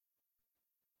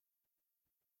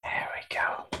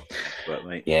go. Nice work,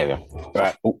 mate. Yeah, we go.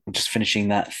 Right. Oh, just finishing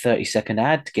that 30-second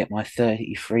ad to get my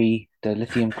 30 free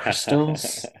dilithium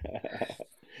crystals.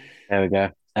 There we go.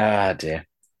 Ah, dear.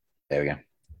 There we go.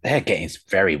 They're getting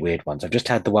very weird ones. I've just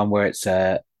had the one where it's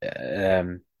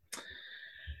um,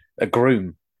 a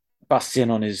groom busts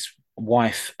in on his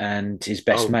wife and his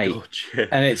best Oh mate, God, yeah.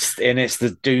 and it's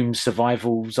the Doom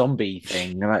survival zombie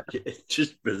thing. Like, It's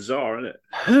just bizarre, isn't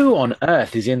who on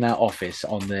earth is in that office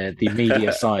on the media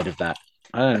it? side of that?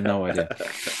 I have no idea.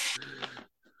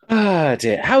 Ah,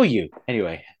 dear. How are you?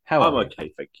 Anyway, how I'm are you?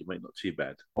 okay, thank you, mate. Not too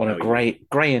bad. On a How are you?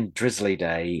 grey and drizzly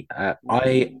day,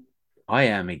 I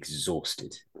am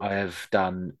exhausted. I have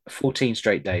done 14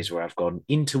 straight days where I've gone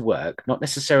into work, not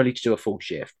necessarily to do a full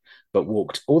shift, but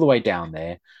walked all the way down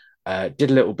there,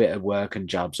 did a little bit of work and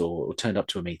jobs, or turned up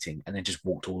to a meeting, and then just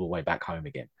walked all the way back home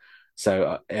again.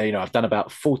 So, I've done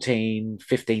about 14,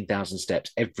 15,000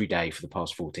 steps every day for the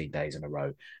past 14 days in a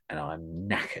row, and I'm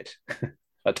knackered.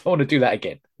 I don't want to do that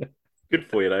again. Good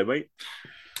for you, though, mate.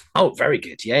 Oh, very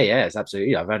good. Yeah, yeah, it's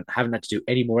absolutely. I haven't had to do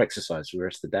any more exercise for the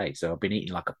rest of the day, so I've been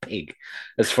eating like a pig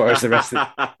as far as the rest of.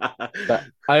 But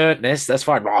I earned this. That's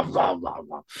fine.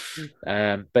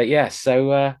 But yeah,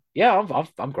 so yeah,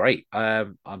 I'm great.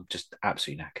 I'm just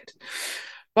absolutely knackered.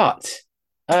 But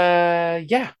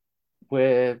yeah,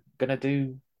 we're gonna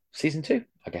do season two,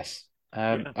 I guess.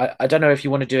 Yeah, I don't know if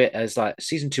you want to do it as like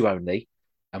season two only,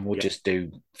 and we'll yeah, just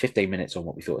do 15 minutes on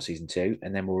what we thought of season two,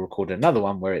 and then we'll record another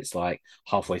one where it's like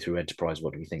halfway through Enterprise,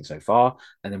 what do we think so far?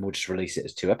 And then we'll just release it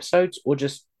as two episodes, or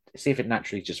just see if it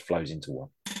naturally just flows into one.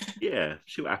 yeah.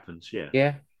 See what happens. Yeah,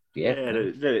 Yeah, yeah,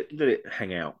 yeah. Let it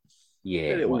hang out. Let yeah.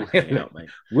 it all hang out, mate.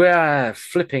 We're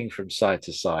flipping from side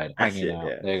to side, That's hanging it. out.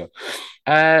 Yeah. There you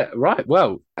go. Right.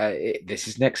 Well, this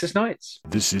is Nexus Nights.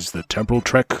 This is the Temporal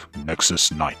Trek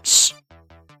Nexus Knights.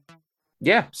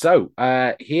 Yeah. So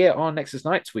here on Nexus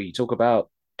Nights, we talk about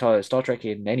Star Trek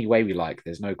in any way we like.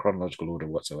 There's no chronological order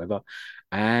whatsoever,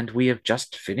 and we have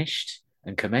just finished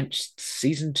and commenced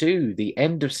season two, the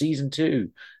end of season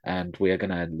two, and we are going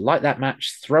to light that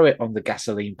match, throw it on the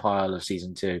gasoline pile of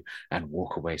season two, and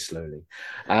walk away slowly.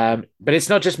 But it's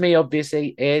not just me, obviously.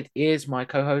 It is my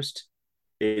co-host.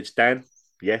 It's Dan.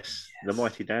 Yes, the Yes,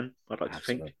 mighty Dan. I'd like to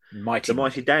think absolutely, mighty, the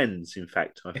mighty mighty. Dans. In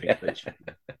fact, I think that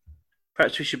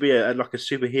perhaps we should be like a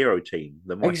superhero team.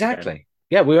 The mighty Dan. Exactly.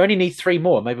 Yeah, we only need three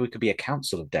more. Maybe we could be a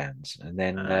council of Dans, and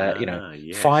then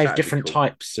Yes, five that'd be different cool.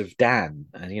 types of Dan,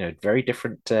 and very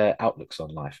different outlooks on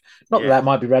life. Not that Yeah. that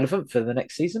might be relevant for the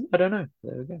next season. I don't know.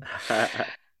 There we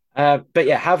go. But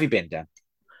yeah, how have you been, Dan?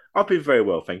 I've been very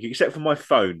well, thank you, except for my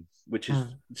phone, which is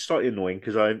Mm. slightly annoying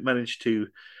because I managed to,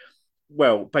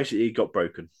 well, basically it got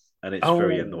broken and it's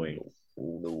very Oh, annoying.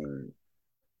 no.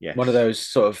 One of Yes. those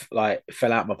sort of like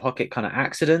fell out my pocket kind of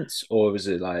accidents, or was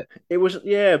it like, It was,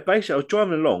 yeah, basically I was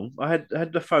driving along. I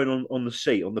had the phone on the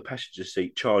seat, on the passenger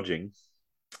seat, charging,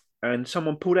 and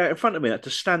someone pulled out in front of me. I had to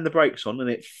stand the brakes on and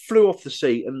it flew off the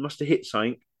seat and must have hit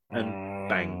something and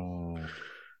bang. mm.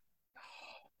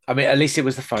 I mean, at least it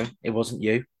was the phone. It wasn't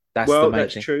you. That's the Well, main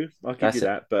that's thing. true. I'll give you That's it.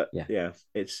 that. But Yeah. yeah,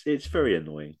 it's very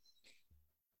annoying.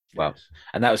 Well, Yes.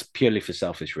 and that was purely for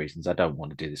selfish reasons. I don't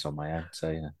want to do this on my own.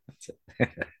 So yeah, that's it.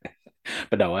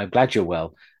 But no, I'm glad you're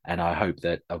well, and I hope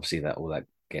that obviously that all that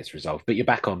gets resolved. But you're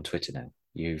back on Twitter now.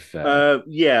 You've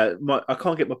Yeah, I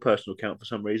can't get my personal account for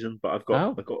some reason, but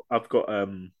oh, I've got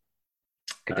academic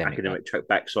one. academic track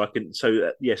back, so I can.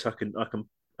 So yes, I can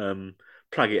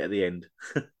plug it at the end.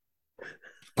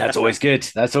 That's always good.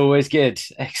 That's always good.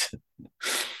 Excellent.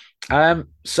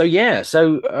 So yeah,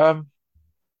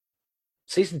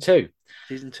 season two.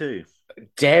 Season two.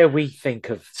 Dare we think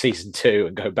of season two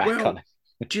and go back on Well,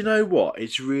 it? do you know what?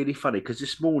 It's really funny because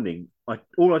this morning I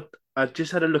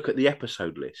just had a look at the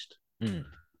episode list Mm,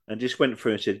 and just went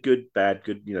through and said good, bad,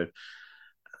 good.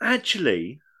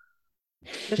 Actually,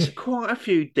 there's quite a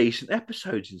few decent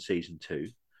episodes in season two.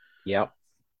 yeah,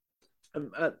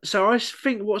 So I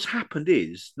think what's happened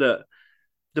is that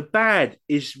the bad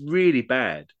is really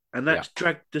bad, and yeah, that's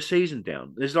dragged the season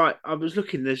down. There's like I was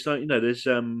looking. There's like there's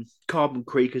Carbon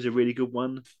Creek is a really good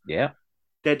one. yeah,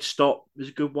 Dead Stop is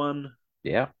a good one.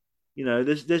 yeah.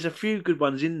 There's a few good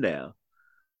ones in there,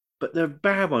 but the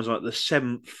bad ones like the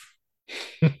seventh,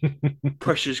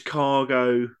 Precious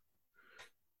Cargo,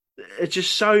 it's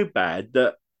just so bad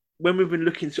that when we've been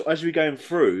looking as we're going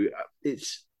through,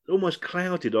 it's almost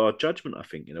clouded our judgment. I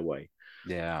think in a way.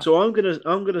 Yeah. So I'm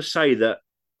gonna say that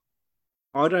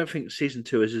I don't think season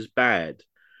two is as bad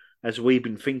as we've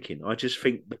been thinking. I just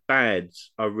think the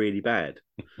bads are really bad.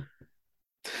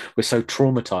 We're so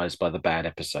traumatized by the bad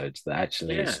episodes that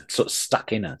actually Yeah, it's sort of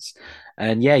stuck in us.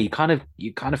 And yeah, you kind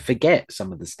of forget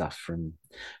some of the stuff from,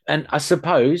 and I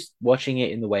suppose watching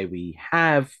it in the way we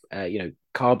have,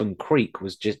 Carbon Creek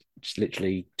was just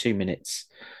literally 2 minutes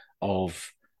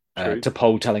of true.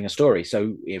 T'Pol telling a story.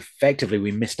 So effectively,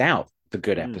 we missed out the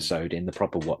good Mm, episode in the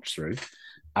proper watch through.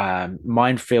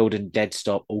 Minefield and Dead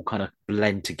Stop all kind of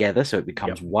blend together, so it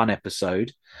becomes yep. one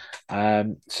episode.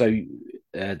 So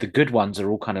the good ones are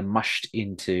all kind of mushed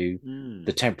into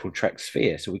the Mm, temporal trek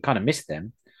sphere, so we kind of missed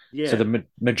them. So yeah, the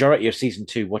majority of season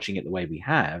two, watching it the way we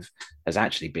have, has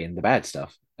actually been the bad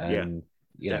stuff, yeah, and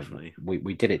definitely.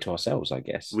 we did it to ourselves, I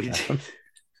guess. We did.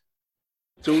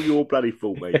 It's all your bloody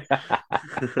fault, mate.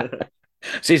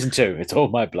 Season two, it's all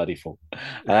my bloody fault.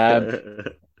 Um,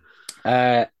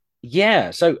 uh,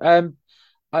 yeah, so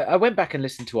I went back and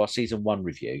listened to our season one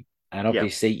review, and Yep,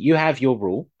 obviously you have your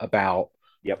rule about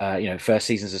yep, first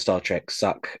seasons of Star Trek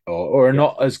suck or are yep,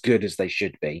 not as good as they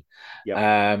should be,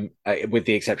 yep. with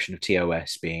the exception of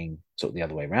TOS being sort of the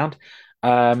other way around.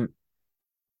 Um,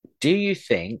 do you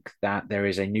think that there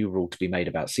is a new rule to be made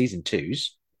about season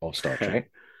twos of Star Trek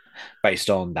based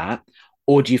on that?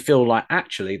 Or do you feel like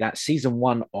actually that season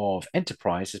one of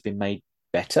Enterprise has been made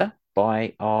better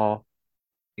by our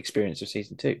experience of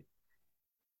season two?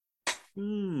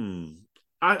 Hmm.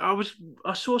 I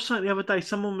saw something the other day.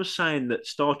 Someone was saying that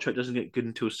Star Trek doesn't get good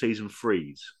until season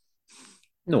threes.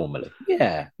 Normally.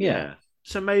 Yeah, yeah. Yeah.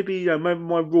 So maybe maybe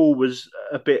my rule was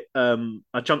a bit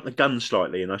I jumped the gun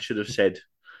slightly and I should have said,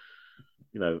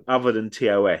 other than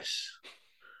TOS,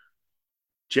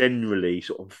 generally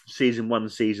sort of season one,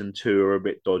 season two are a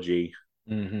bit dodgy.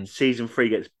 Hmm. Season three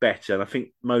gets better, and I think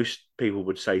most people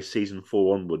would say season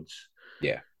four onwards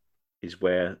Yeah. is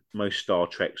where most Star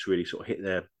Treks really sort of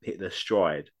hit their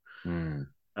stride. Mm.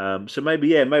 So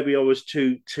maybe maybe I was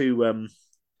too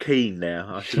keen there.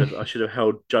 I should have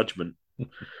held judgment.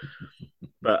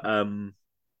 But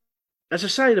as I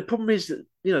say, the problem is that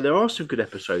there are some good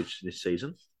episodes in this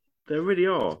season. There really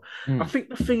are. I Mm. think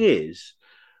the thing is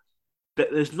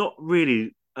that there's not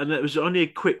really, and it was only a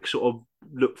quick sort of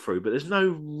look through, but there's no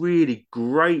really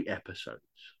great episodes.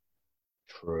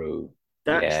 True.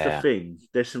 That's the Yeah. thing.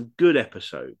 There's some good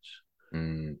episodes,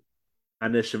 Mm.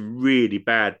 and there's some really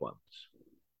bad ones.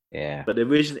 Yeah. But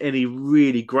there isn't any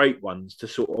really great ones to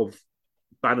sort of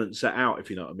balance that out, if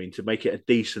you know what I mean, to make it a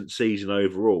decent season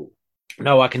overall.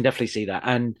 No, I can definitely see that.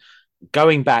 And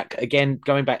going back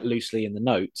loosely in the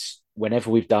notes, whenever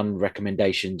we've done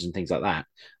recommendations and things like that,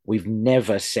 we've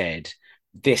never said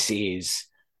this is,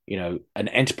 an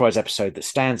Enterprise episode that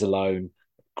stands alone,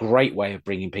 great way of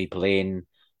bringing people in.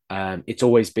 It's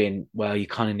always been, well, you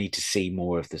kind of need to see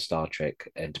more of the Star Trek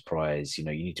Enterprise. You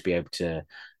need to be able to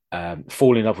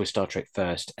fall in love with Star Trek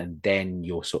first, and then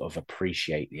you'll sort of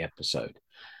appreciate the episode.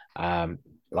 Um,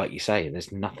 like you say,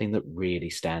 there's nothing that really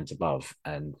stands above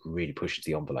and really pushes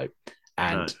the envelope. No.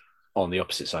 And on the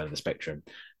opposite side of the spectrum,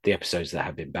 the episodes that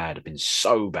have been bad have been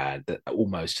so bad that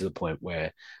almost to the point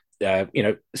where,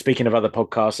 speaking of other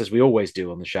podcasts, as we always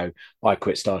do on the show, I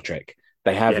quit Star Trek.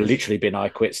 They have Yes. literally been I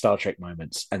quit Star Trek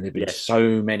moments, and there've been Yes.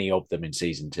 so many of them in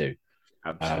season two.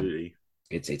 Um, Absolutely.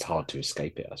 it's hard to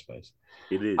escape it, I suppose.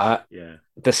 It is. Uh, Yeah.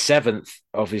 the seventh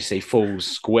obviously falls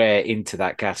square into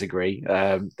that category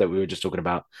that we were just talking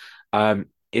about.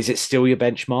 Is it still your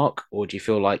benchmark, or do you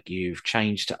feel like you've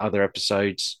changed to other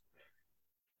episodes?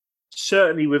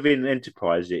 Certainly within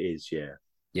Enterprise, it is. Yeah.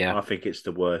 Yeah, I think it's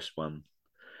the worst one.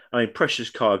 I mean, Precious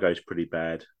Cargo is pretty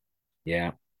bad.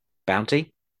 yeah.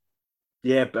 Bounty.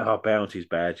 Yeah, but Bounty's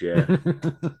bad. Yeah.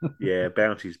 Yeah,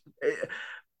 Bounty's.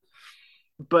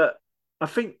 But I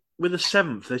think with the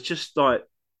seventh, there's just like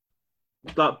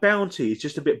Bounty is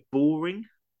just a bit boring.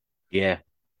 Yeah,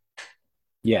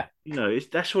 yeah,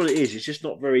 That's what it is. It's just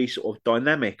not very sort of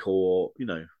dynamic, or.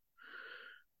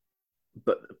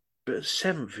 But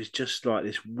seventh is just like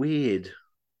this weird,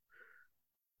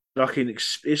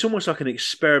 it's almost like an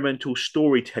experimental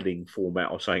storytelling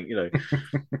format or something.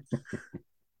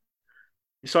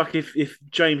 It's like if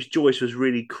James Joyce was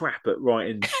really crap at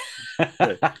writing. You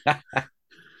know.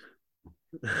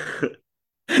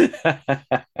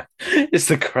 it's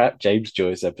the crap James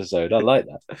Joyce episode. I like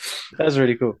that. That's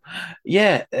really cool.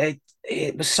 Yeah,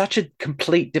 it was such a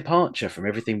complete departure from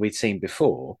everything we'd seen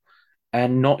before,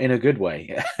 and not in a good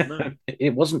way. No,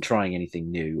 It wasn't trying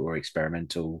anything new or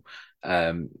experimental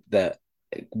that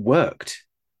worked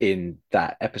in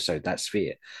that episode, that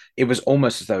sphere. It was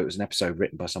almost as though it was an episode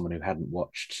written by someone who hadn't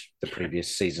watched the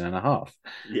previous season and a half.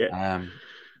 yeah, Um,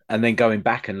 and then going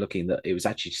back and looking that it was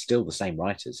actually still the same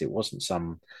writers. It wasn't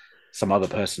some other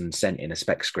person sent in a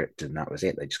spec script and that was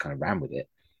it. They just kind of ran with it.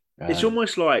 it's Um,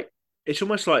 almost like it's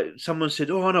almost like someone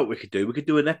said, "Oh, I know what we could do. We could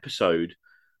do an episode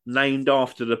named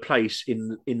after the place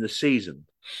in the season."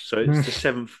 So it's the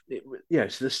seventh.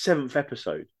 It's the seventh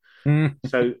episode.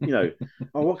 So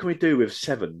oh, what can we do with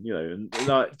seven? And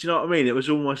like, do you know what I mean? It was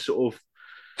almost sort of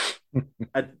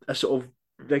a sort of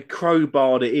they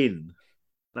crowbarred it in.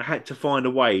 I had to find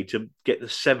a way to get the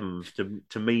seventh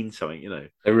to mean something.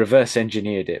 They reverse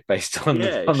engineered it based on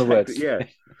Yeah, on the exactly. words. Yeah,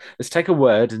 Let's take a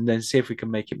word and then see if we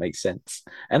can make it make sense.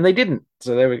 And they didn't.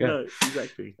 So there we go. no,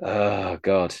 exactly. Oh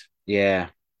God. Yeah.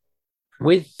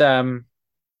 With the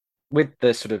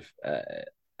sort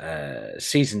of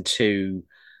season two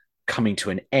coming to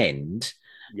an end,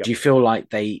 Yep. do you feel like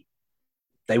they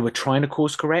were trying to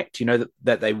course correct?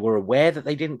 That they were aware that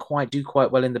they didn't quite do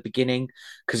quite well in the beginning?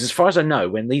 Because as far as I know,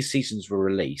 when these seasons were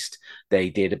released, they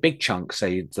did a big chunk,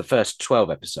 say the first 12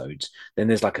 episodes, then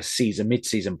there's like a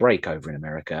mid-season break over in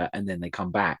America, and then they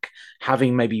come back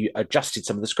having maybe adjusted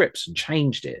some of the scripts and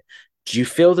changed it. Do you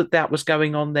feel that was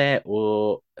going on there,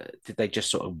 or did they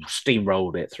just sort of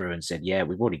steamrolled it through and said, "Yeah,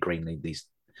 we've already greenlit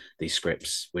these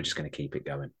scripts. We're just going to keep it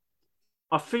going"?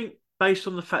 I think based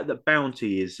on the fact that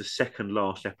Bounty is the second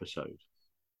last episode,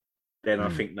 then I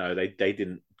think no, they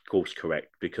didn't course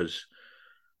correct, because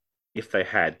if they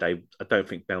had, I don't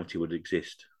think Bounty would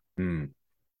exist. To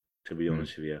be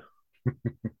honest with you,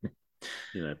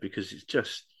 because it's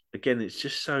just it's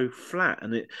just so flat,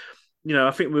 and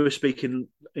I think we were speaking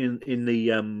in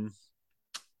the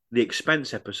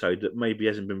Expanse episode that maybe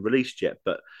hasn't been released yet,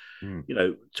 but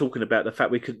talking about the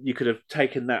fact you could have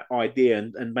taken that idea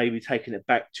and maybe taken it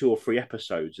back 2 or 3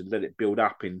 episodes and let it build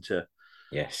up into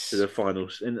to the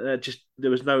finals, and just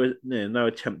there was no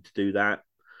attempt to do that.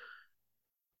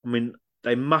 I mean,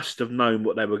 they must have known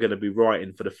what they were going to be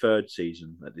writing for the 3rd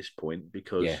season at this point,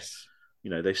 because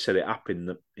they set it up in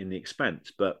the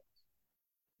Expanse, but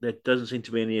there doesn't seem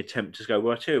to be any attempt to go,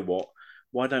 well, I tell you what,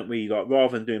 why don't we, like,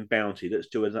 rather than doing Bounty, let's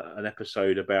do an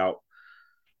episode about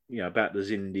about the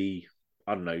Xindi.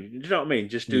 I don't know. Do you know what I mean?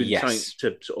 Just doing something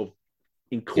to sort of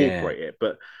incorporate it.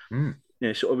 But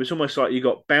sort of, it's almost like you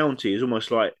got Bounty is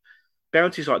almost like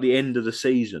Bounty's like the end of the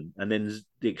season, and then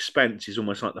the Expanse is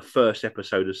almost like the first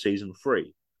episode of season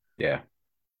 3. Yeah.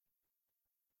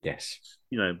 Yes.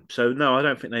 So no, I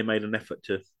don't think they made an effort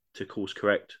to course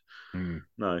correct.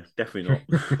 No, definitely not.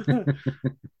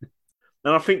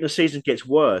 And I think the season gets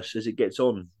worse as it gets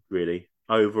on, really,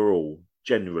 overall,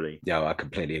 generally. Yeah, I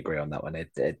completely agree on that one.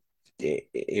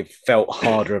 It felt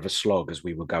harder of a slog as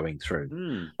we were going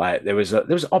through. Like there was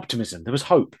optimism, there was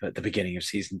hope at the beginning of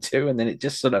season 2, and then it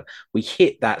just sort of, we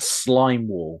hit that slime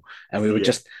wall, and we were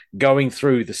just going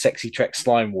through the Sexy Trek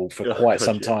slime wall for quite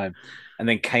some time, and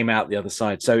then came out the other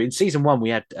side. So in season 1, we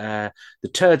had the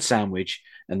turd sandwich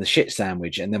and the shit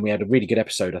sandwich, and then we had a really good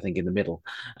episode, I think, in the middle.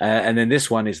 And then this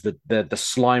one is the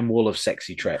slime wall of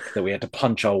Sexy Trek that we had to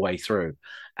punch our way through,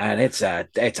 and it's a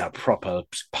proper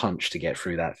punch to get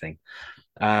through that thing.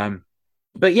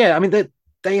 But yeah, I mean,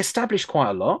 they established quite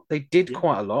a lot. They did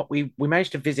quite a lot. We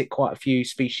managed to visit quite a few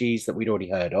species that we'd already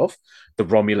heard of. The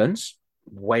Romulans,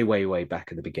 way back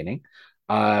at the beginning.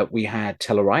 We had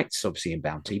Tellarites, obviously in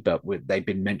Bounty, but they've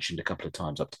been mentioned a couple of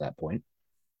times up to that point.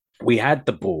 We had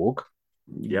the Borg,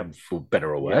 for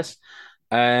better or worse.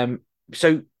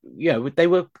 So they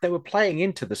were playing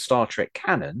into the Star Trek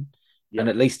canon, and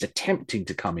at least attempting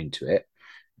to come into it.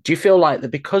 Do you feel like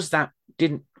that because that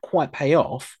didn't quite pay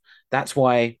off, that's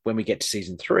why when we get to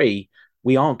season 3,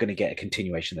 we aren't going to get a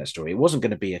continuation of that story? It wasn't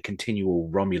going to be a continual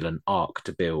Romulan arc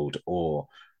to build, or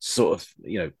sort of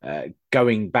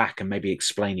going back and maybe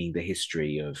explaining the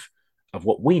history of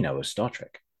what we know as Star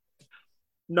Trek.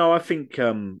 No, I think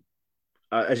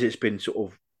as it's been sort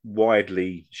of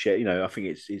widely shared, I think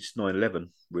it's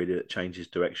 9/11 really that changes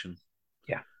direction.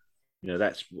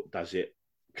 That's what does it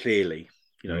clearly.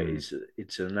 It's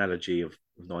an analogy of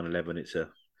 9/11. It's a,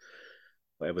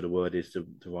 whatever the word is, the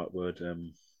right word.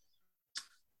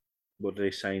 What do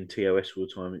they say in TOS all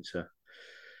the time? It's a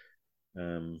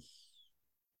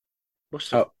what's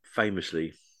the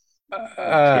famously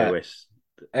TOS?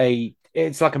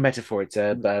 It's like a metaphor. It's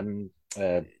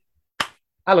a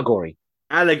allegory.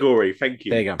 Allegory. Thank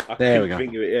you. There you go. There we go.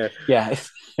 Think of it, yeah.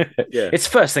 It's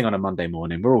first thing on a Monday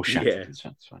morning. We're all shattered. It's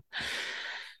fine.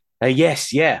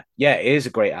 Yes, yeah. It is a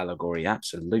great allegory.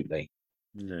 Absolutely.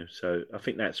 So I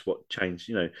think that's what changed.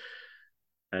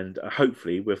 And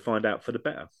hopefully we'll find out for the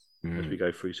better as we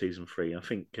go through season 3. I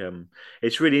think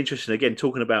it's really interesting. Again,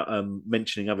 talking about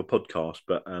mentioning other podcasts,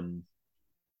 but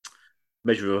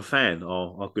Measure of a Fan,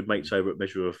 our good mates over at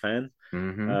Measure of a Fan.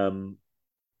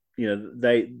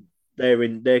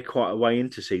 They're quite a way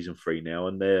into season 3 now,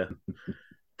 and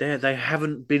they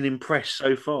haven't been impressed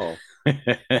so far.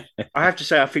 I have to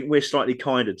say, I think we're slightly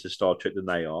kinder to Star Trek than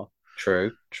they are.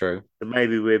 True, true. So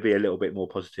maybe we'll be a little bit more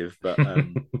positive, but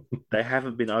they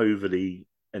haven't been overly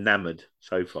enamored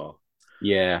so far.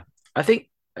 Yeah, I think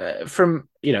from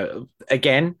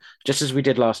again, just as we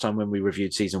did last time when we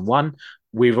reviewed season one,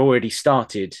 we've already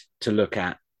started to look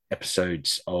at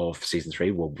episodes of season three.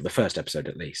 Well, the first episode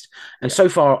at least, and so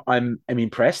far I'm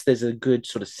impressed. There's a good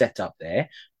sort of setup there.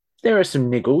 There are some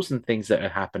niggles and things that are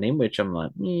happening, which I'm like,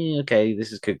 okay,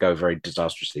 could go very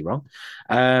disastrously wrong.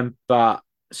 But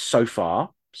so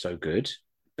far, so good.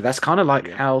 But that's kind of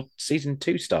like how season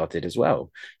two started as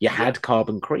well. You had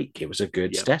Carbon Creek. It was a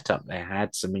good setup. They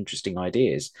had some interesting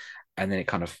ideas. And then it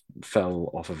kind of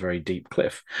fell off a very deep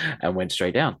cliff and went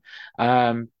straight down.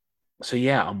 So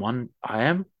yeah, I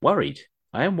am worried.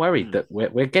 I am worried that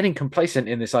we're getting complacent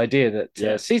in this idea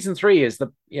that season three is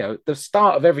the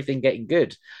start of everything getting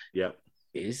good. Yeah.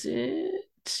 Is it?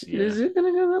 Yeah. Is it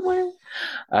going to go that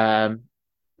way?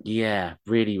 Yeah,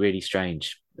 really, really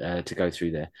strange to go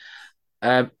through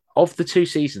there. Of the two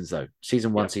seasons, though,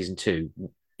 season one, season two,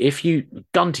 if you,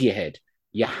 gun to your head,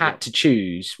 you had to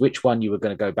choose which one you were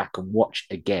going to go back and watch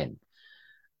again,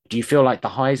 do you feel like the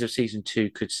highs of season two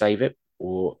could save it?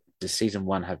 Or does season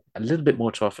one have a little bit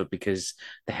more to offer because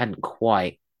they hadn't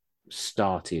quite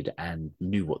started and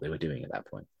knew what they were doing at that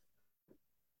point?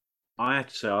 I have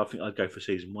to say, I think I'd go for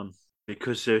season one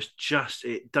because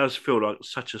it does feel like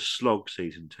such a slog,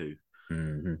 season two.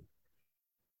 Mm-hmm.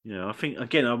 I think,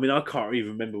 again, I can't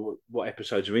even remember what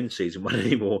episodes are in season one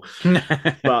anymore.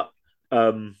 But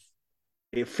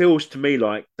it feels to me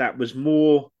like that was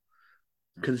more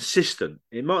consistent.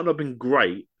 It might not have been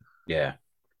great. Yeah.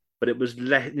 But it was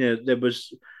less,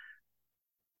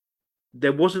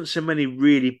 there wasn't so many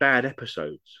really bad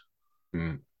episodes.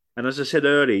 Mm. And as I said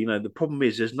earlier, the problem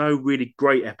is there's no really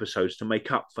great episodes to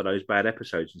make up for those bad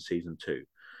episodes in season two.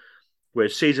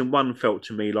 Whereas season one felt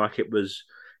to me like it was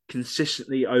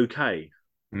consistently okay.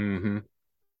 Mm-hmm.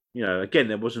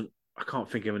 Again, I can't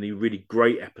think of any really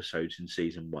great episodes in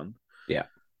season one. Yeah.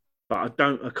 But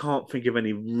I can't think of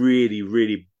any really,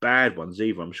 really bad ones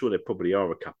either. I'm sure there probably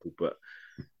are a couple, but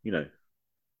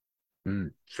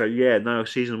So yeah, no,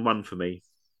 season one for me.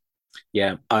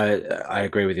 Yeah, I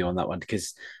agree with you on that one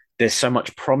because there's so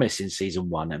much promise in season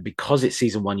one, and because it's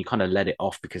season one, you kind of let it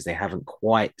off because they haven't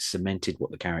quite cemented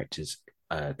what the characters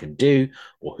can do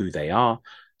or who they are.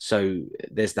 So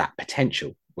there's that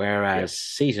potential. Whereas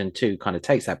season two kind of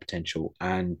takes that potential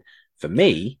and, for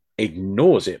me,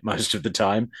 ignores it most of the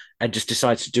time and just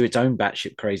decides to do its own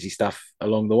batshit crazy stuff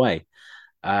along the way.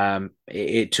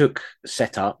 It took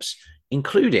setups,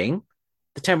 including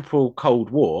the temporal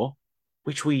Cold War,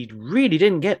 which we really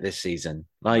didn't get this season.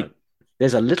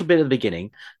 There's a little bit at the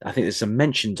beginning. I think there's some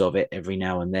mentions of it every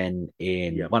now and then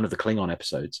in one of the Klingon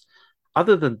episodes.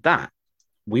 Other than that,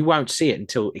 we won't see it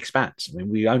until Expanse. I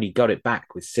mean, we only got it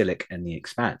back with Silik and the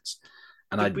Expanse.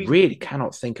 And I really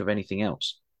cannot think of anything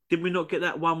else. Did we not get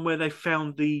that one where they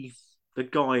found the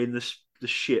guy in the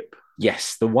ship?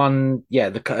 Yes, the one,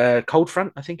 the Cold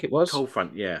Front, I think it was. Cold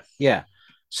Front, yeah. Yeah.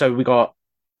 So we got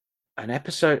an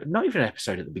episode, not even an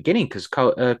episode at the beginning, because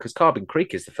Carbon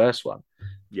Creek is the first one.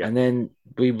 Yeah. And then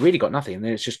we really got nothing. And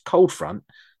then it's just Cold Front,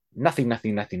 nothing,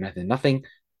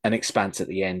 an Expanse at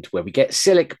the end where we get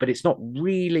Silik, but it's not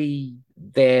really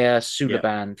their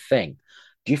Suliban thing.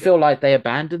 Do you feel like they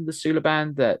abandoned the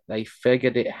Suliban, that they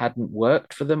figured it hadn't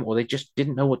worked for them, or they just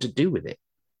didn't know what to do with it?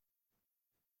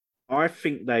 I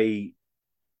think they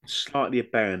slightly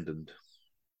abandoned.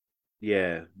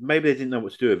 Yeah, maybe they didn't know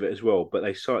what to do with it as well, but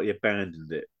they slightly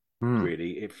abandoned it.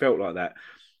 Really, it felt like that.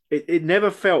 It never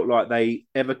felt like they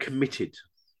ever committed.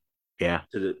 Yeah,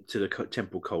 to the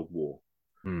Temporal Cold War.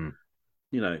 Mm.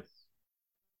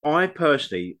 I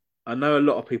personally, I know a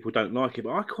lot of people don't like it,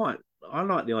 but I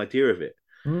like the idea of it.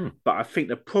 But I think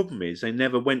the problem is they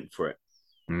never went for it.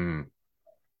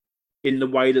 In the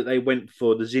way that they went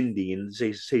for the Xindi in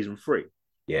season 3.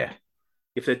 Yeah.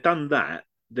 If they'd done that,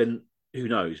 then who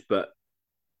knows? But,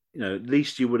 at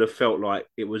least you would have felt like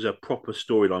it was a proper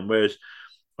storyline. Whereas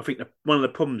I think one of the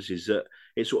problems is that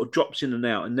it sort of drops in and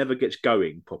out and never gets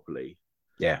going properly.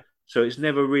 Yeah. So it's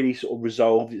never really sort of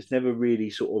resolved. It's never really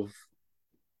sort of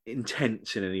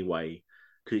intense in any way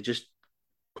because it just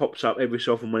pops up every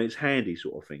so often when it's handy,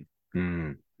 sort of thing.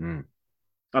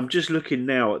 I'm just looking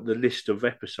now at the list of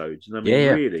episodes, and I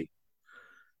mean, really,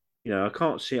 I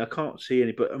can't see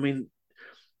any. But I mean,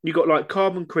 you got like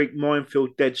Carbon Creek,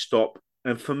 Minefield, Dead Stop,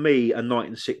 and for me, A Night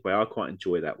in Sickbay. I quite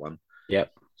enjoy that one.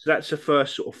 Yep. So that's the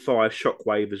first sort of 5.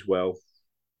 Shockwave as well.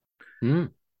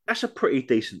 That's a pretty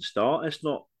decent start. It's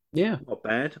not Yeah. not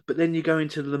bad. But then you go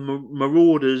into the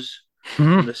Marauders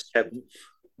and the seventh.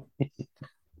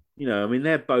 I mean,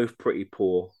 they're both pretty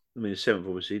poor. I mean, the seventh,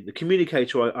 obviously. The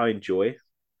Communicator, I enjoy.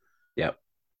 Yep.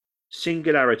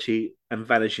 Singularity and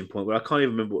Vanishing Point. Well, I can't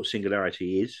even remember what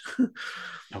Singularity is.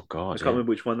 Oh I God. can't Yeah. remember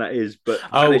which one that is. But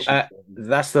Oh, Vanishing Point.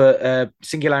 that's the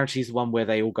Singularity is the one where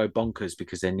they all go bonkers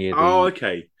because they're near Oh,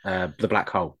 okay. the black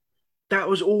hole. That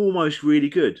was almost really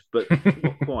good, but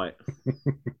not quite.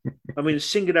 I mean,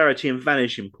 Singularity and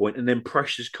Vanishing Point, and then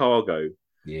Precious Cargo.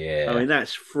 I Yeah. mean,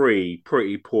 that's three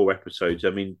pretty poor episodes. I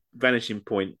mean, Vanishing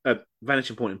Point,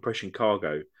 and Precious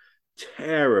Cargo,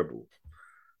 terrible.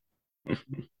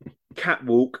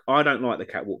 Catwalk, I don't like the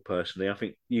Catwalk personally. I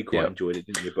think you quite Yeah. enjoyed it,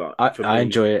 didn't you? But for I me,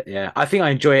 enjoy it. Yeah, I think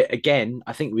I enjoy it again.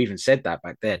 I think we even said that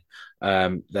back then.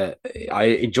 That I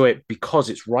enjoy it because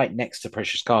it's right next to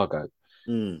Precious Cargo.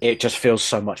 mm, It just feels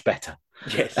so much better.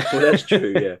 yes, well, that's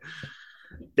true. Yeah.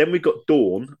 Then we got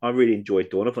Dawn. I really enjoyed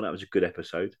Dawn. I thought that was a good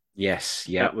episode. Yes,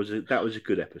 yeah. That was a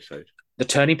good episode. The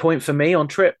turning point for me on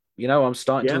Trip. I'm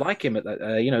starting to Yeah, like him at that.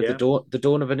 yeah, The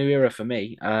dawn of a new era for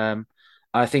me.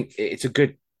 I think it's a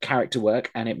good character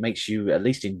work, and it makes you at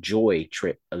least enjoy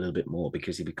Trip a little bit more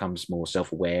because he becomes more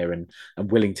self-aware and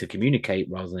willing to communicate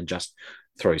rather than just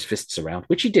throw his fists around,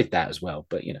 which he did that as well.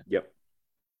 But yep.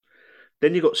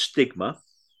 Then you got Stigma.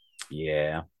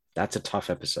 yeah, that's a tough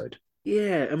episode.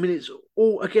 Yeah, I mean, it's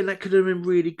all again. That could have been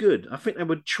really good. I think they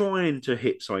were trying to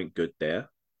hit something good there.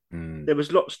 Mm, There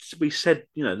was lots to be said.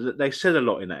 They said a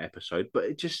lot in that episode, but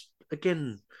it just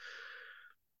again,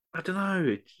 I don't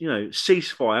know.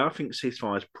 Ceasefire. I think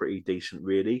Ceasefire is pretty decent,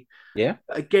 really. yeah.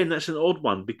 Again, that's an odd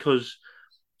one because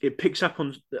it picks up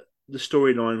on the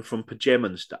storyline from Pajem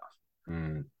and stuff,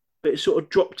 Mm, but it's sort of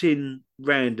dropped in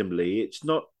randomly. It's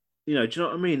not, do you know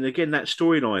what I mean? Again, that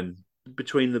storyline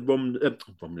between the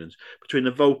Romulans, between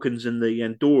the Vulcans and the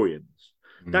Andorians,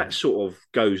 that mm, sort of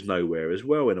goes nowhere as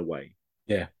well in a way.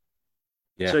 yeah.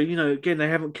 Yeah. So again, they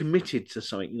haven't committed to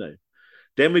something.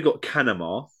 Then we got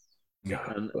Canamar,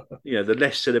 and the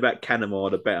less said about Canamar,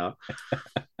 the better.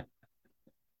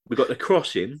 We got the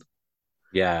Crossing,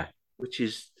 Yeah. which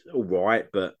is all right,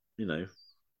 but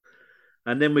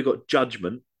and then we got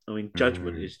Judgment. I mean,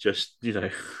 Judgment Mm. is just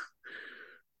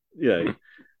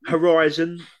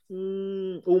Horizon,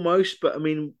 almost. But I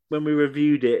mean, when we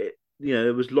reviewed it,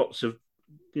 there was lots of,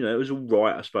 it was all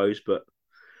right, I suppose. But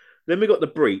then we got the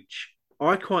Breach.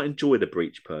 I quite enjoy the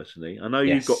Breach personally. I know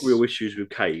you've got Yes. real issues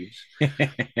with caves,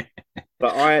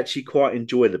 but I actually quite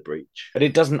enjoy the Breach. But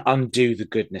it doesn't undo the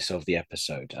goodness of the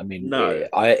episode. I mean, No,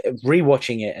 I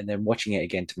rewatching it and then watching it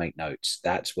again to make notes.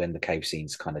 That's when the cave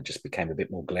scenes kind of just became a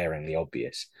bit more glaringly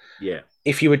obvious. yeah,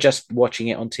 If you were just watching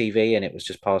it on TV and it was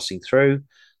just passing through,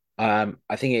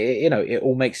 I think it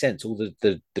all makes sense. All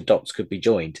the dots could be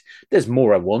joined. There's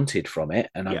more I wanted from it,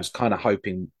 and I yeah, was kind of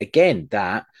hoping again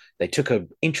that they took an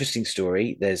interesting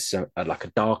story. There's like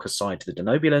a darker side to the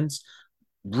Denobulans.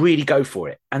 Really go for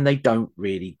it, and they don't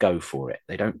really go for it.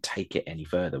 They don't take it any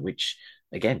further, which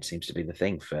again seems to be the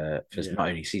thing for yeah. not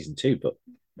only season two but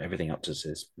everything up to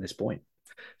this point.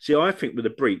 See, I think with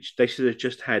the Breach, they should have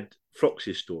just had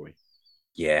Flox's story.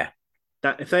 Yeah.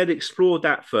 That if they had explored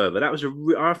that further,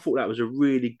 I thought that was a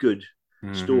really good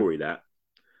Mm-hmm. story. That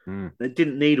Mm. they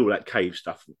didn't need all that cave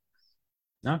stuff.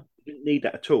 No. They didn't need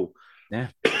that at all. Yeah.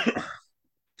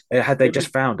 Had they It just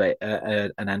was, found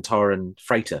an Antaran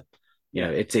freighter, yeah,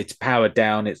 it's powered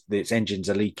down, its engines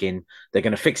are leaking. They're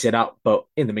going to fix it up, but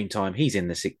in the meantime, he's in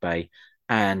the sick bay,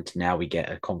 and now we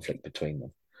get a conflict between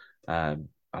them.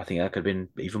 I think that could have been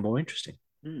even more interesting.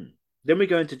 hmm. Then we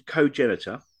go into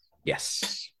Cogenitor.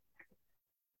 Yes,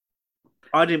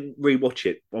 I didn't rewatch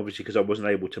it obviously because I wasn't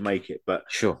able to make it, but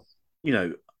sure. you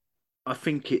know, I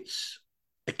think it's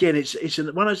again, it's one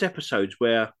of those episodes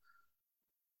where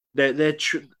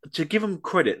to give them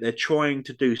credit, they're trying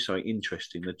to do something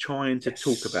interesting. They're trying to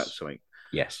talk about Yes, something.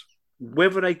 yes,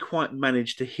 Whether they quite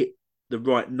manage to hit the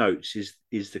right notes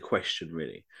is the question,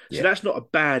 really. So yeah. that's not a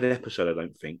bad episode, I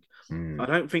don't think. I Mm,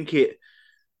 don't think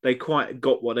they quite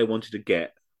got what they wanted to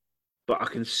get, but I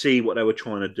can see what they were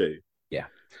trying to do. yeah.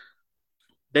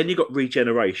 Then you got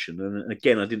Regeneration, and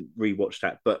again, I didn't rewatch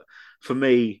that, but for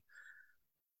me,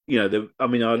 I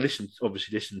mean, I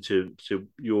obviously listened to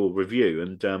your review,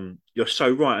 and you're so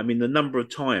right. I mean, the number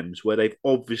of times where they've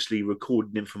obviously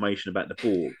recorded information about the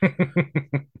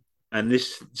Borg, and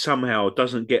this somehow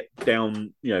doesn't get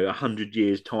down, 100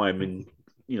 years time, and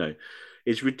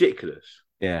it's ridiculous.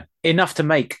 Yeah, enough to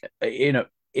make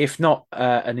if not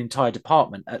an entire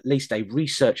department, at least a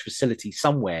research facility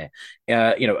somewhere,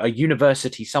 a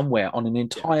university somewhere on an Yeah,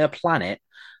 entire planet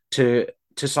to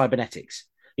cybernetics.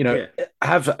 Yeah.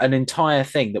 have an entire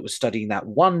thing that was studying that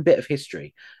one bit of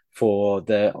history for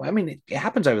I mean, it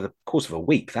happens over the course of a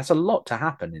week. That's a lot to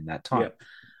happen in that Yeah. time.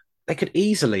 They could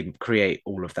easily create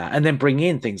all of that and then bring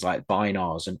in things like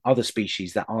binars and other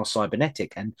species that are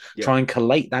cybernetic and Yeah. try and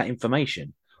collate that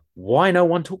information. Why no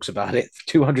one talks about it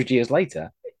 200 years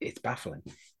later? It's baffling.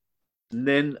 And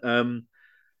then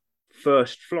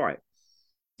First Flight.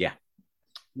 Yeah.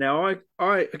 Now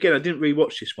I again I didn't really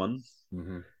watch this one,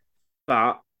 Mm-hmm.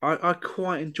 but I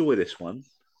quite enjoy this one.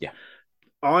 Yeah.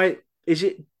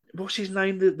 What's his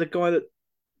name? The guy that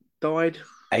died?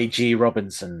 A.G.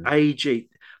 Robinson. AG.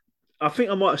 I think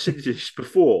I might have said this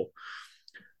before,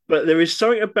 but there is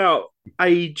something about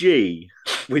AG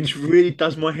which really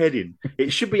does my head in.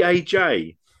 It should be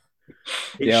AJ.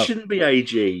 It shouldn't be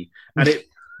AG, and it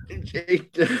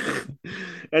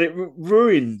and it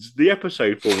ruins the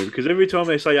episode for me because every time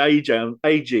they say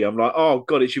AG, I'm like, oh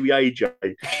god, it should be AJ.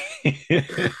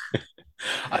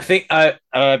 I think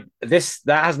this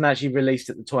that hasn't actually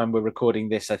released at the time we're recording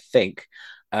this. I think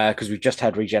because we've just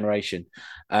had Regeneration,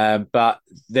 but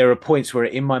there are points where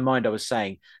in my mind I was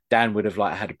saying Dan would have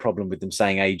had a problem with them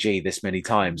saying AG this many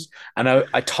times, and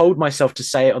I told myself to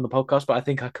say it on the podcast, but I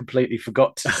think I completely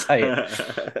forgot to say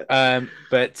it.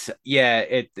 But yeah,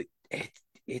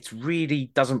 it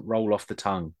really doesn't roll off the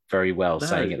tongue very well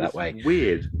saying it that way.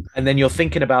 Weird. And then you're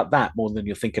thinking about that more than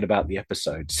you're thinking about the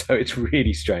episode. So it's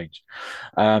really strange.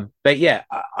 But yeah,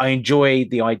 I enjoy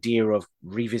the idea of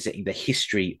revisiting the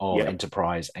history of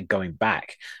Enterprise and going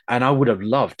back. And I would have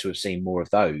loved to have seen more of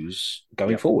those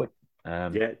going forward.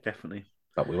 Yeah, definitely.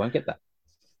 But we won't get that.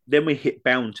 Then we hit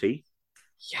Bounty.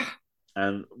 Yeah.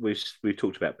 And we've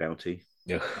talked about Bounty.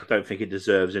 Ugh. I don't think it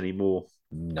deserves any more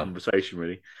conversation,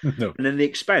 really. No. And then The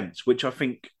Expanse, which I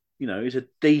think, is a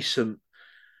decent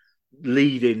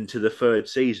lead into the third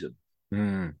season.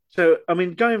 Mm. So, I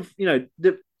mean,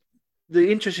 the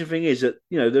interesting thing is that,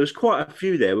 there was quite a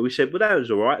few there where we said, well, that was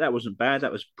all right. That wasn't bad.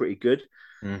 That was pretty good.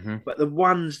 Mm-hmm. But the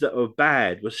ones that were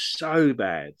bad were so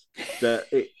bad that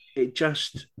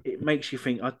it makes you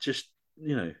think, I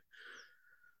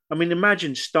mean,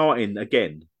 imagine starting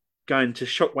again, going to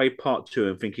Shockwave Part 2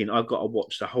 and thinking, I've got to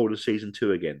watch the whole of Season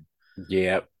 2 again.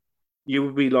 Yeah. You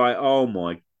would be like, oh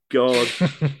my God,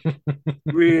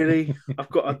 really? I've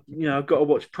got to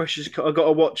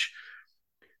watch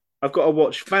I've got to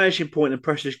watch Vanishing Point and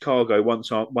Precious Cargo one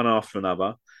after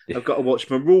another. I've got to watch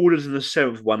Marauders and the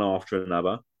Seventh one after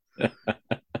another.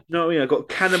 No, I've got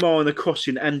Canamar and the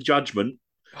Crossing and Judgment.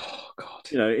 Oh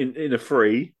God. In a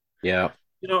free. Yeah.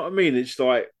 You know what I mean? It's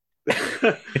like,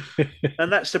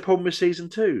 and that's the problem with Season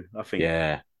 2, I think.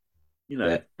 Yeah.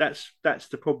 That's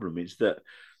the problem. Is that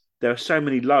there are so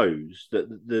many lows that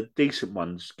the decent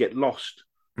ones get lost.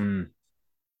 Mm.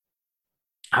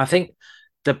 I think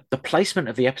the placement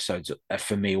of the episodes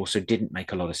for me also didn't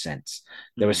make a lot of sense.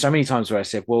 There were so many times where I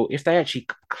said, well, if they actually,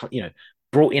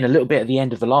 brought in a little bit at the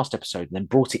end of the last episode and then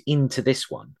brought it into this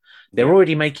one, they're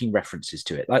already making references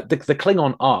to it. Like the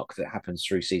Klingon arc that happens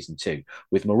through Season 2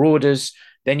 with Marauders,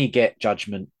 then you get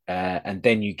Judgment, and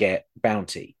then you get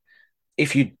Bounty.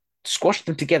 If you squashed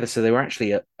them together so they were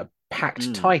actually a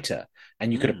packed tighter,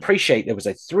 and you could appreciate there was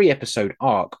a 3-episode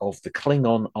arc of the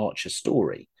Klingon Archer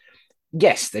story.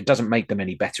 Yes, that doesn't make them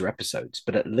any better episodes,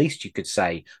 but at least you could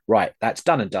say, right, that's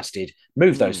done and dusted,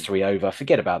 move those 3 over,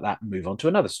 forget about that, and move on to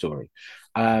another story.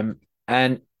 And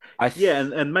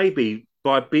maybe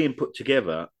by being put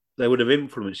together, they would have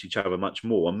influenced each other much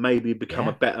more and maybe become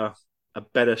a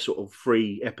better sort of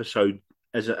 3-episode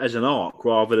as an arc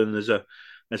rather than as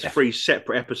 3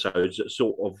 separate episodes that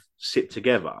sort of sit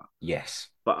together. Yes.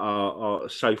 But are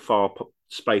so far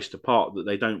spaced apart that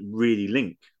they don't really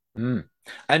link. Mm.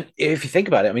 And if you think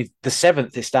about it, I mean, the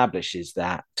 7th establishes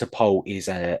that T'Pol is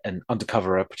an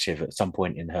undercover operative at some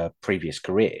point in her previous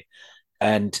career.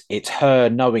 And it's her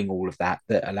knowing all of that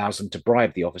allows them to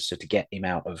bribe the officer to get him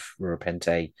out of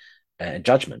Repente and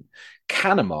Judgment.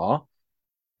 Canamar,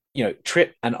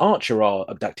 Trip and Archer are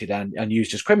abducted and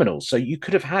used as criminals. So you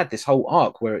could have had this whole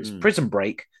arc where it's Prison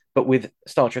Break, but with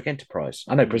Star Trek Enterprise.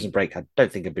 I know Prison Break, I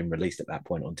don't think had been released at that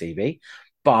point on TV,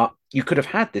 but you could have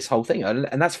had this whole thing.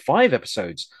 And that's 5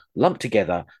 episodes lumped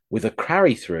together with a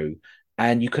carry through.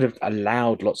 And you could have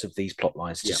allowed lots of these plot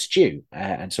lines to stew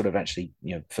and sort of actually,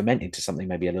 ferment into something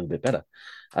maybe a little bit better.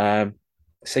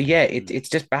 It's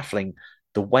just baffling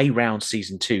the way round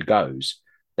Season 2 goes,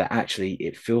 that actually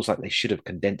it feels like they should have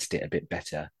condensed it a bit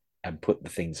better and put the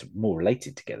things more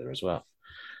related together as well.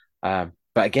 But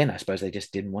again, I suppose they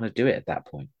just didn't want to do it at that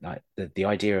point. Like the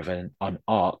idea of an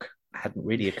arc hadn't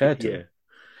really occurred to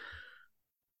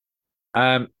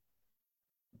them.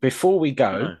 Before we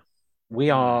go, we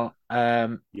are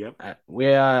Yep.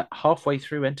 We're halfway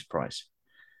through Enterprise.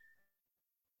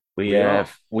 We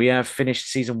We are. have finished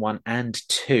season 1 and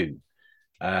 2.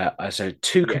 So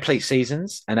two complete Yes.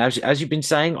 seasons, and as you've been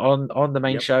saying on the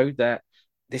main Yep. show, that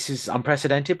this is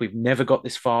unprecedented. We've never got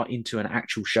this far into an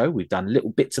actual show. We've done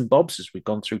little bits and bobs as we've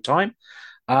gone through time.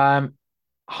 Um,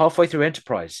 Halfway through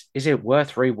Enterprise, is it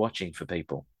worth rewatching for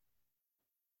people?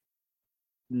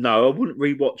 No, I wouldn't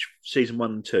rewatch season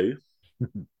 1 and 2,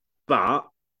 but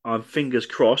I'm fingers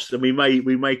crossed, and we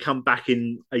may come back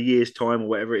in a year's time or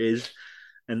whatever it is,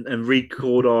 and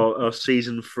record our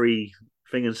season 3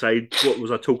 thing and say, what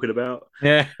was I talking about?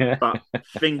 Yeah, But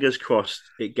fingers crossed,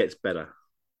 it gets better.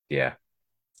 yeah.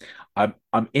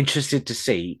 I'm interested to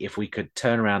see if we could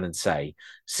turn around and say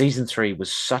season 3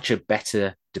 was such a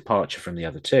better departure from the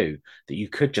other two that you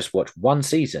could just watch one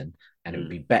season and it would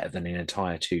be better than an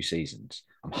entire 2 seasons.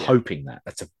 I'm hoping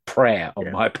that's a prayer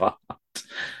on my part.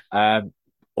 Um,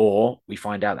 or we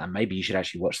find out that maybe you should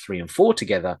actually watch 3 and 4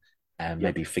 together and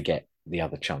maybe forget the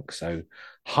other chunk. So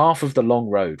half of the long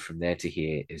road from there to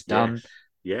here is done.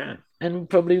 Yeah. And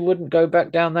probably wouldn't go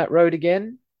back down that road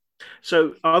again.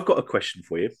 So I've got a question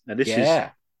for you, and this is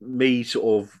Yeah. me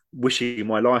sort of wishing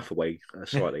my life away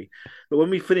slightly. But when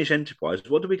we finish Enterprise,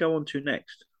 what do we go on to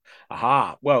next?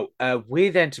 Aha. Well,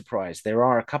 with Enterprise, there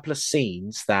are a couple of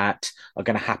scenes that are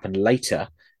going to happen later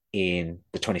in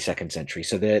the 22nd century.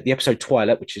 So the episode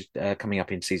Twilight, which is coming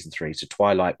up in season 3. So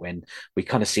Twilight, when we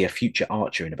kind of see a future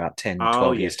Archer in about 10,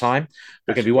 12 years' time.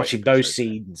 We're going to be watching those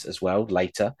scenes as well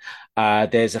later.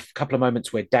 There's a couple of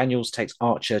moments where Daniels takes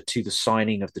Archer to the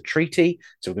signing of the treaty.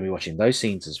 So we're going to be watching those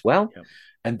scenes as well. Yep.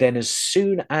 And then as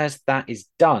soon as that is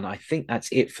done, I think that's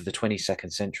it for the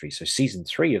 22nd century. So season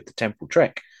 3 of the Temporal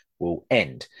Trek will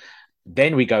end.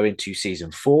 Then we go into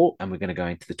season 4 and we're going to go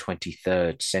into the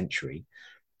 23rd century.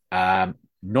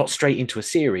 Not straight into a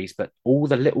series, but all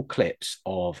the little clips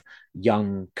of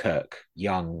young Kirk,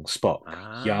 young Spock,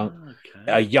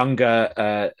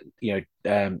 younger,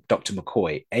 Dr.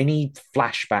 McCoy. Any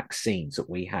flashback scenes that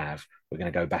we have, we're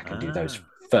going to go back and do those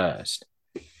first.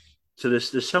 So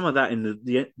there's some of that in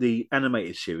the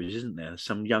animated series, isn't there?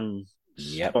 Some young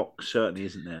Spock certainly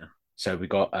isn't there. So we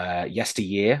got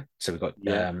Yesteryear. So we've got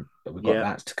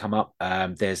that to come up.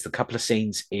 There's a couple of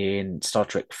scenes in Star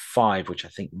Trek V, which I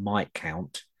think might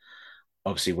count.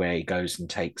 Obviously, where he goes and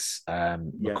takes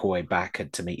McCoy back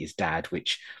to meet his dad.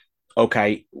 Which,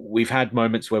 okay, we've had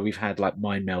moments where we've had like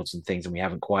mind melds and things, and we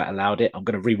haven't quite allowed it. I'm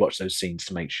going to rewatch those scenes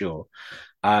to make sure.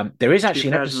 There is actually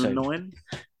 2009? an episode,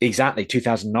 exactly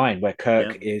 2009, where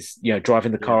Kirk is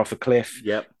driving the car off a cliff.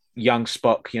 Yep. Young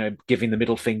Spock, giving the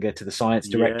middle finger to the science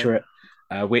directorate,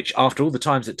 which after all the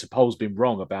times that T'Pol's been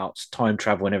wrong about time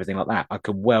travel and everything like that, I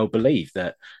can well believe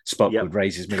that Spock would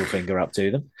raise his middle finger up to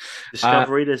them.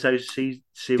 Discovery, there's those series.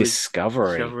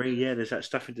 Discovery, yeah, there's that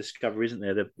stuff in Discovery, isn't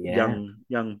there? The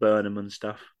young Burnham and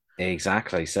stuff.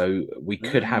 Exactly. So we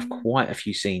could have quite a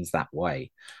few scenes that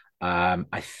way.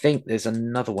 I think there's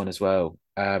another one as well,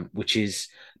 which is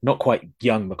not quite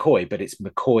young McCoy, but it's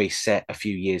McCoy set a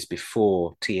few years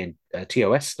before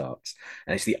TOS starts.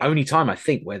 And it's the only time I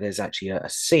think where there's actually a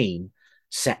scene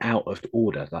set out of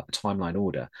order, like the timeline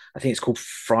order. I think it's called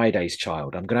Friday's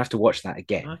Child. I'm going to have to watch that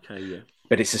again. Okay, yeah.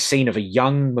 But it's a scene of a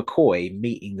young McCoy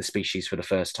meeting the species for the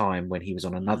first time when he was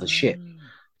on another ship.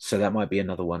 So that might be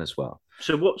another one as well.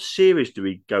 So what series do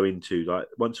we go into? Like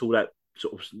once all that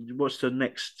sort of, what's the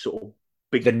next sort of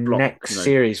big block? The next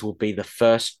series will be the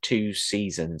first 2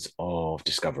 seasons of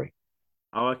Discovery.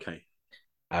 Oh, okay.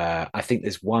 I think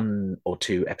there's 1 or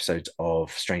 2 episodes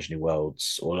of Strange New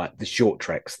Worlds, or like the short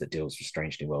treks that deals with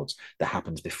Strange New Worlds that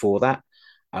happens before that.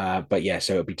 But yeah,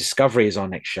 so it'll be Discovery is our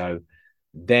next show.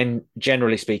 Then,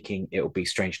 generally speaking, it will be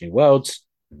Strange New Worlds.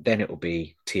 Then it will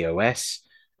be TOS.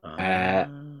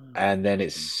 And then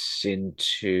it's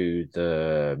into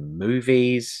the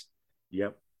movies.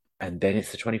 Yep. And then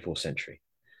it's the 24th century.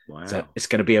 Wow. So it's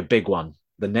going to be a big one.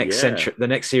 The next century, the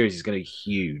next series is going to be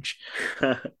huge.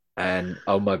 And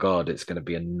oh my God, it's going to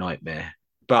be a nightmare.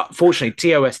 But fortunately,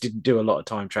 TOS didn't do a lot of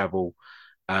time travel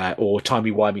or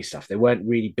timey-wimey stuff. They weren't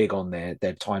really big on their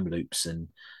time loops and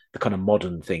the kind of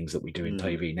modern things that we do in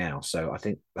TV now. So I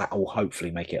think that will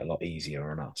hopefully make it a lot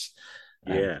easier on us.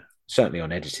 Certainly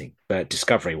on editing. But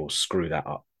Discovery will screw that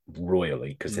up royally.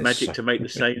 Because Magic to make the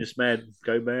sanest man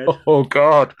go mad. Oh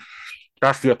God.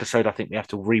 That's the episode I think we have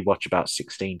to rewatch about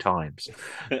 16 times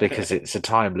because it's a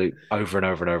time loop over and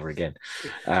over and over again.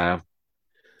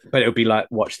 But it'll be like,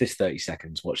 watch this 30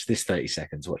 seconds, watch this 30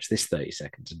 seconds, watch this 30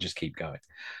 seconds, and just keep going.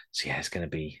 So yeah, it's gonna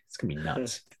be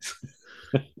nuts.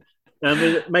 I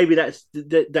mean, maybe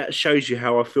that shows you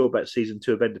how I feel about season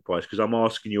 2 of Enterprise, because I'm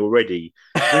asking you already,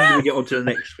 when do we get on to the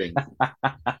next thing?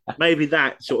 Maybe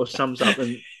that sort of sums up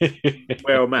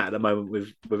where I'm at the moment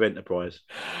with Enterprise.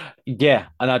 Yeah,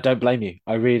 and I don't blame you.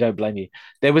 I really don't blame you.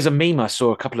 There was a meme I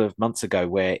saw a couple of months ago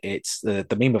where it's the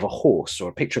meme of a horse or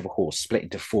a picture of a horse split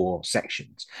into 4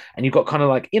 sections, and you've got kind of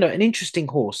like an interesting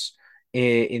horse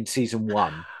in season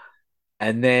 1,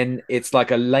 and then it's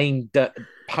like a lame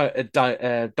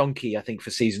donkey, I think, for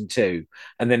season 2,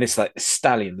 and then it's like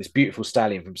stallion, this beautiful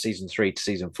stallion from season 3 to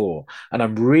season 4, and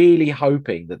I'm really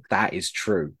hoping that is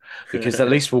true, because at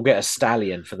least we'll get a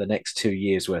stallion for the next 2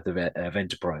 years worth of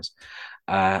Enterprise.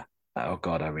 Oh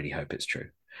God, I really hope it's true.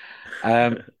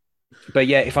 But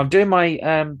yeah, if I'm doing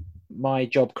my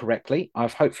job correctly,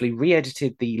 I've hopefully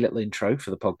re-edited the little intro for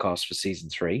the podcast for season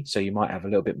 3, so you might have a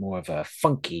little bit more of a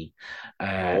funky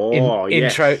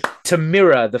intro to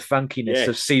mirror the funkiness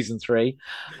of season 3.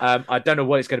 I don't know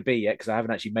what it's going to be yet, because I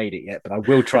haven't actually made it yet, but I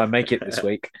will try and make it this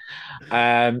week.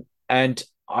 And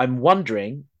I'm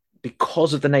wondering,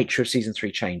 because of the nature of season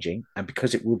 3 changing, and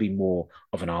because it will be more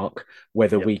of an arc,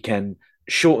 whether we can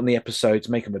shorten the episodes,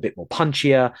 make them a bit more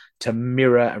punchier to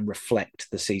mirror and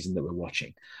reflect the season that we're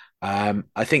watching.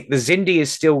 I think the Xindi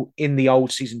is still in the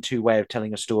old season 2 way of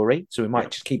telling a story, so we might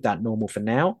just keep that normal for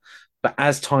now. But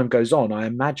as time goes on, I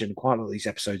imagine quite a lot of these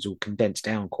episodes will condense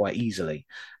down quite easily,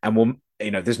 and we'll,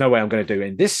 there's no way I'm going to do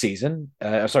in this season.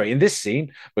 In this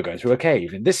scene, we're going through a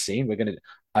cave. In this scene, we're going to.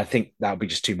 I think that would be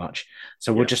just too much.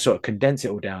 So we'll just sort of condense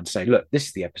it all down and say, look, this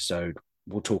is the episode.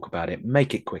 We'll talk about it,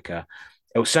 make it quicker.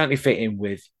 It will certainly fit in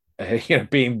with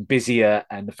being busier,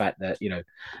 and the fact that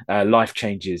life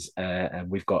changes, and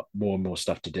we've got more and more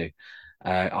stuff to do.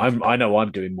 I know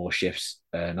I'm doing more shifts,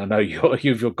 and I know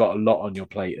you've got a lot on your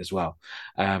plate as well.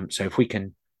 So if we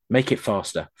can make it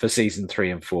faster for season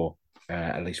 3 and 4,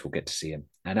 at least we'll get to see him,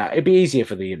 and it'd be easier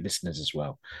for the listeners as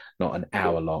well. Not an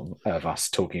hour long of us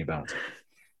talking about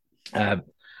it.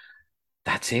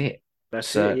 That's it.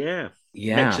 That's it. Yeah.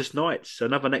 Nexus Nights,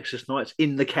 another Nexus Nights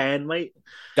in the can, mate.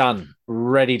 Done,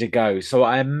 ready to go. So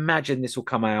I imagine this will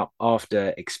come out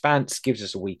after Expanse gives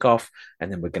us a week off,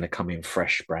 and then we're going to come in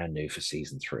fresh, brand new for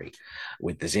season 3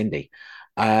 with the Xindi.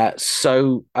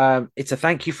 So it's a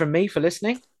thank you from me for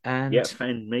listening. And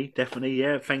and me definitely.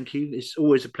 Yeah, thank you. It's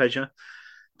always a pleasure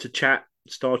to chat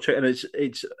Star Trek, and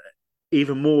it's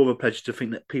even more of a pleasure to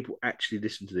think that people actually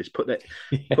listen to this. Put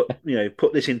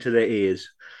this into their ears.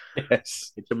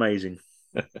 Yes, it's amazing.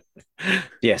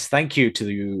 Yes, thank you to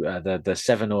the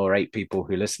 7 or 8 people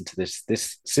who listen to this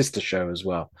sister show as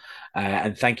well,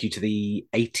 and thank you to the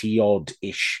 80 odd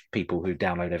ish people who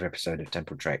download every episode of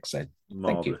Temple Trek. So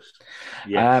thank you.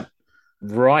 Yes.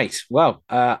 Right. Well,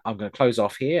 I'm going to close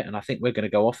off here, and I think we're going to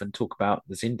go off and talk about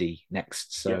the Xindi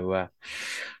next. So,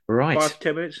 right,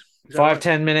 5-10 minutes.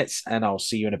 5-10 minutes, and I'll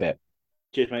see you in a bit.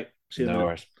 Cheers, mate. See you in a minute. No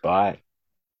worries. Bye.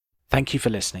 Thank you for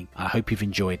listening. I hope you've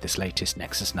enjoyed this latest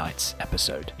Nexus Nights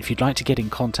episode. If you'd like to get in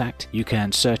contact, you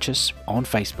can search us on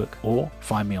Facebook or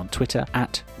find me on Twitter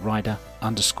at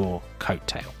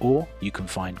rider_coattail. Or you can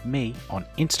find me on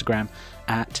Instagram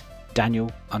at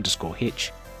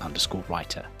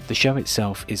Daniel_Hitch_writer. The show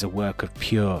itself is a work of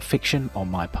pure fiction on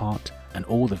my part, and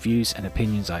all the views and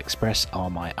opinions I express are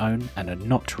my own and are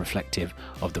not reflective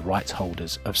of the rights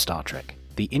holders of Star Trek.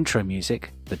 The intro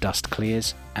music, The Dust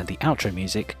Clears, and the outro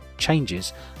music,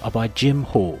 Changes, are by Jim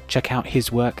Hall. Check out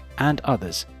his work and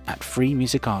others at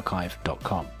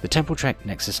freemusicarchive.com. The Temple Trek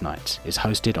Nexus Nights is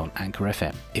hosted on Anchor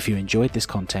FM. If you enjoyed this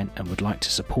content and would like to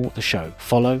support the show,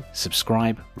 follow,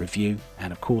 subscribe, review,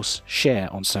 and of course,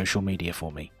 share on social media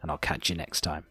for me, and I'll catch you next time.